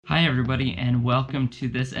Hi everybody, and welcome to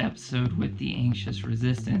this episode with the Anxious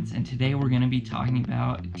Resistance. And today we're going to be talking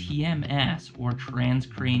about TMS, or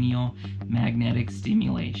Transcranial Magnetic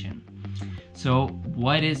Stimulation. So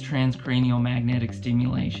what is transcranial magnetic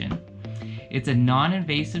stimulation? It's a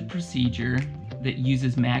non-invasive procedure that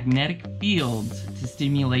uses magnetic fields to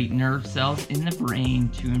stimulate nerve cells in the brain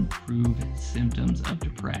to improve symptoms of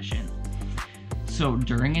depression. So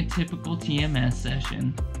during a typical TMS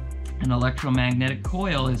session, an electromagnetic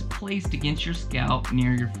coil is placed against your scalp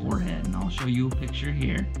near your forehead, and I'll show you a picture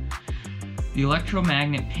here. The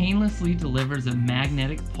electromagnet painlessly delivers a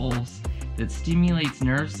magnetic pulse that stimulates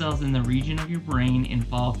nerve cells in the region of your brain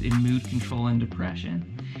involved in mood control and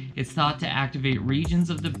depression. It's thought to activate regions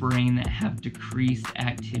of the brain that have decreased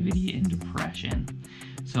activity in depression.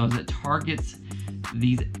 So as it targets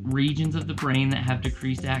these regions of the brain that have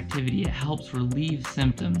decreased activity, it helps relieve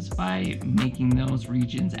symptoms by making those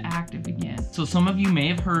regions active again. So some of you may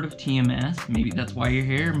have heard of TMS. Maybe that's why you're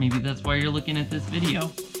here. Maybe that's why you're looking at this video.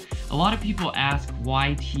 A lot of people ask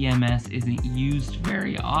why TMS isn't used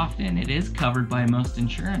very often. It is covered by most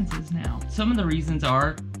insurances now. Some of the reasons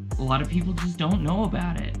are a lot of people just don't know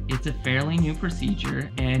about it. It's a fairly new procedure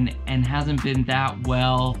and hasn't been that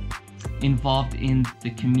well involved in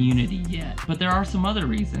the community yet. But there are some other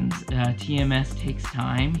reasons. TMS takes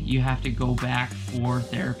time. You have to go back for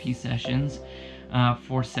therapy sessions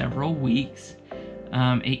for several weeks.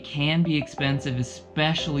 It can be expensive,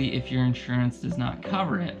 especially if your insurance does not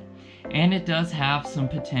cover it. And it does have some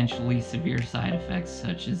potentially severe side effects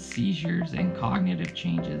such as seizures and cognitive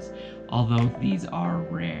changes, although these are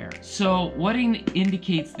rare. So what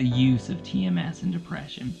indicates the use of TMS in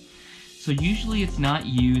depression? So usually it's not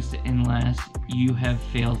used unless you have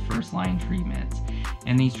failed first-line treatments.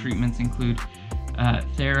 And these treatments include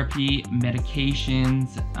therapy,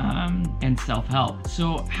 medications, and self-help.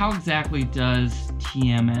 So how exactly does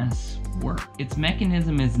TMS work? Its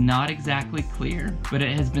mechanism is not exactly clear, but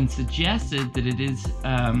it has been suggested that it is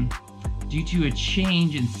due to a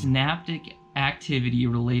change in synaptic activity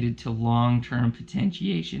related to long-term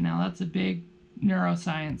potentiation. Now that's a big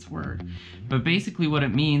neuroscience word, but basically what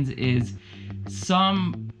it means is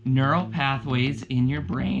some neural pathways in your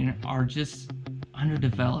brain are just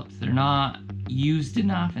underdeveloped. They're not used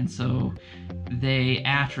enough, and so they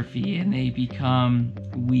atrophy and they become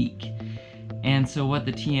weak. And so what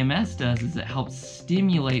the TMS does is it helps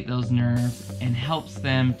stimulate those nerves and helps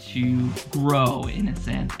them to grow in a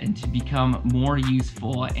sense and to become more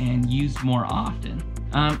useful and used more often.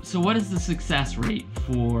 So what is the success rate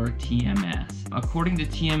for TMS? According to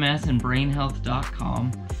TMS and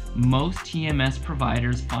brainhealth.com, most TMS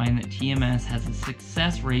providers find that TMS has a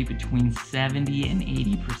success rate between 70 and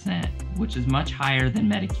 80%, which is much higher than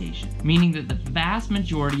medication, meaning that the vast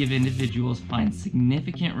majority of individuals find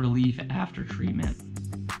significant relief after treatment.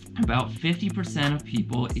 About 50% of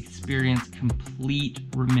people experience complete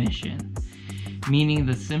remission, meaning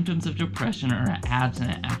the symptoms of depression are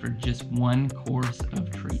absent after just one course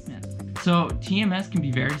of treatment. So TMS can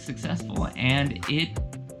be very successful, and it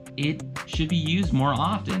should be used more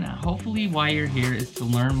often. Hopefully why you're here is to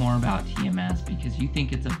learn more about TMS because you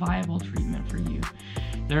think it's a viable treatment for you.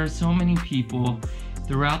 There are so many people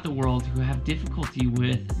throughout the world who have difficulty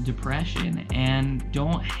with depression and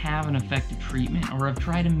don't have an effective treatment, or have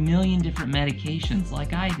tried a million different medications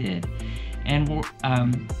like I did, and we're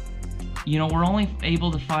only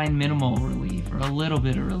able to find minimal relief or a little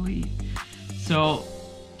bit of relief. So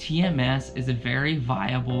TMS is a very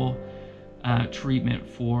viable treatment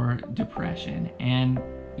for depression, and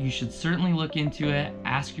you should certainly look into it.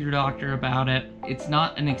 Ask your doctor about it. It's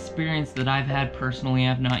not an experience that I've had personally.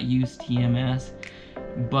 I've not used TMS,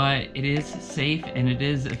 but it is safe and it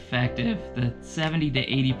is effective. The 70 to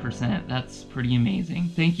 80%, that's pretty amazing.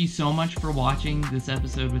 Thank you so much for watching this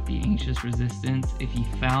episode with the Anxious Resistance. If you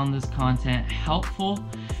found this content helpful,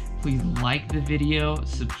 please like the video,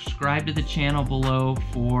 subscribe to the channel below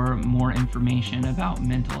for more information about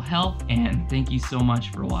mental health, and thank you so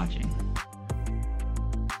much for watching.